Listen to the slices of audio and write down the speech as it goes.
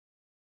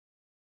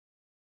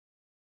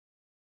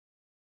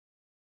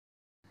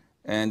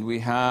And we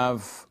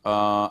have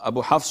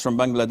Abu Hafs from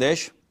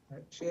Bangladesh.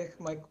 Sheikh,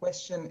 my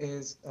question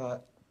is,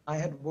 I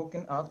had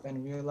woken up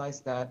and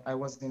realized that I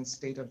was in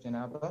state of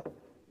janaba,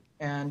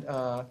 and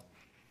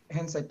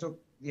hence I took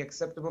the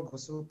acceptable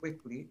ghusl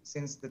quickly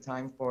since the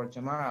time for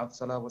Jama'ah of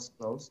Salah was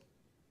closed.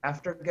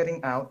 After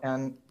getting out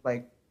and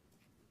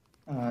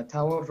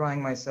towel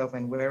drying myself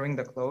and wearing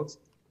the clothes,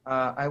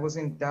 I was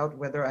in doubt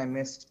whether I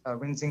missed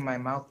rinsing my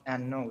mouth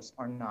and nose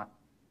or not.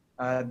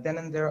 Then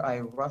and there,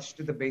 I rushed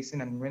to the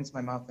basin and rinsed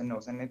my mouth and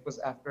nose, and it was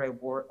after I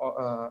wore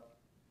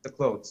the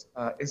clothes.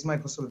 Is my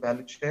ghusl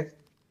valid, Sheikh?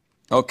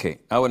 Okay,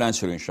 I will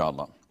answer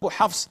inshallah. Abu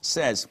Hafs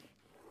says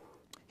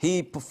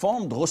he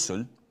performed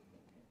ghusl,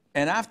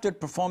 and after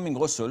performing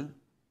ghusl,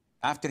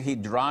 after he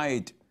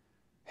dried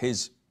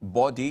his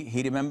body,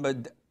 he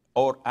remembered,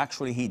 or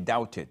actually he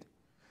doubted,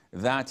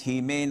 that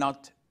he may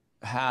not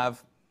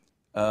have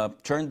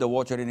turned the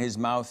water in his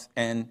mouth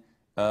and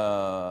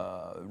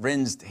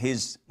rinsed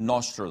his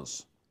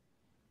nostrils.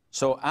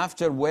 So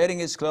after wearing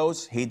his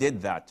clothes, he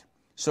did that.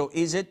 So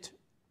is it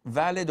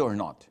valid or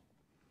not?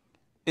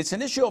 It's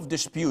an issue of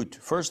dispute,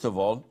 first of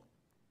all.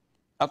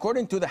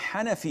 According to the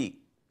Hanafi,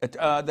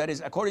 that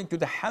is, according to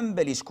the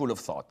Hanbali school of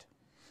thought,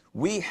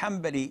 we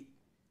Hanbali,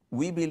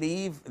 we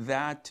believe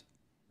that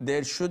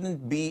there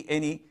shouldn't be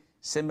any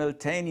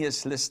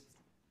simultaneous list,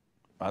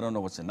 I don't know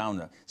what's the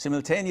noun,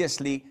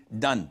 simultaneously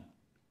done,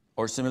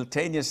 or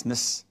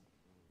simultaneousness,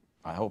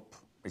 I hope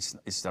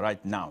it's the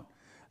right noun,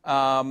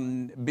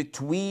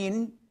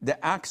 between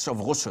the acts of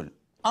ghusl.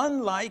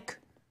 Unlike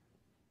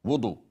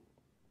wudu.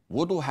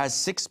 Wudu has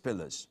 6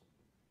 pillars: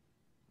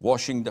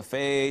 washing the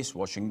face,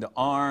 washing the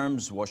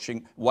arms,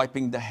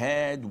 wiping the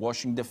head,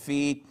 washing the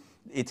feet.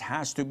 It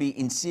has to be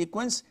in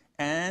sequence,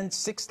 and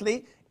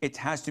sixthly, it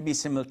has to be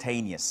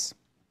simultaneous.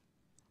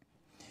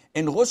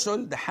 In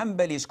ghusl, the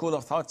Hanbali school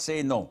of thought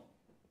say no.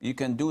 You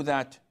can do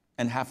that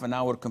and half an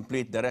hour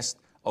complete the rest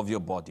of your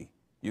body.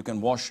 You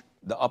can wash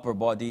the upper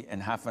body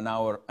and half an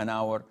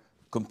hour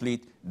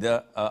complete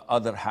the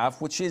other half,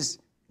 which is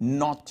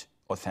not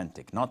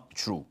authentic, not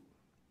true.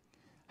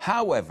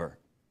 However,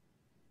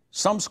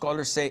 some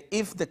scholars say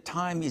if the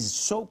time is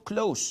so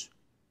close,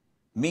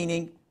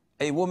 meaning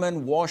a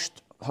woman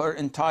washed her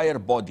entire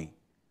body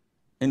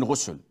in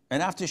ghusl,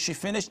 and after she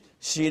finished,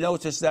 she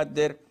noticed that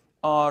there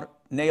are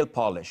nail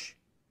polish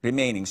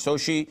remaining. So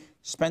she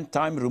spent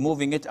time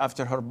removing it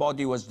after her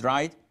body was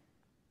dried,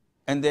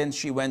 and then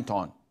she went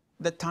on.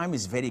 The time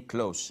is very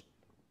close,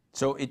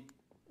 so it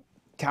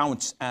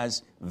counts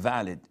as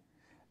valid.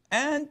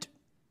 And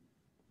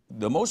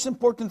the most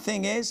important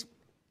thing is,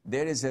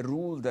 there is a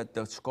rule that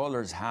the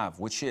scholars have,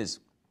 which is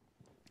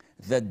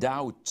the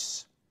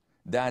doubts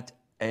that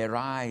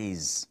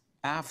arise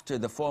after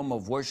the form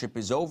of worship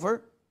is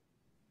over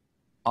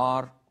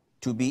are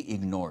to be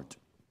ignored.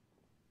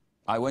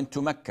 I went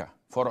to Mecca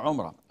for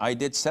Umrah. I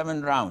did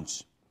 7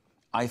 rounds.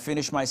 I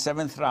finished my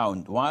 7th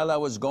round. While I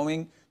was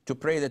going to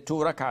pray the 2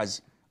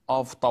 rak'ahs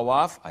of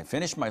tawaf, I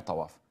finished my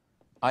tawaf.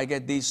 I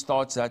get these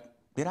thoughts that,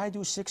 did I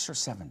do 6 or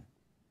 7?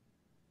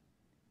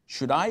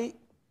 Should I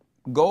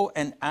go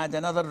and add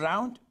another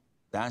round?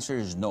 The answer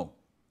is no,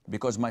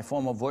 because my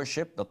form of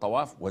worship, the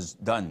tawaf, was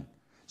done.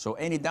 So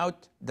any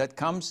doubt that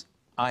comes,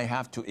 I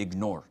have to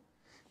ignore.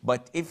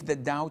 But if the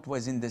doubt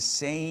was in the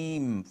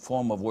same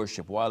form of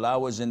worship, while I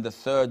was in the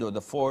 3rd or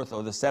the 4th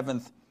or the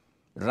 7th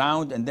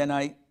round, and then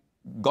I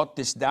got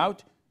this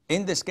doubt,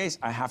 in this case,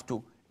 I have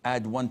to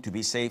add 1 to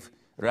be safe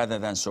rather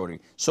than sorry.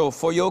 So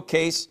for your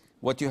case,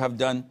 what you have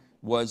done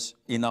was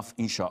enough,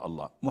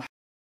 inshallah.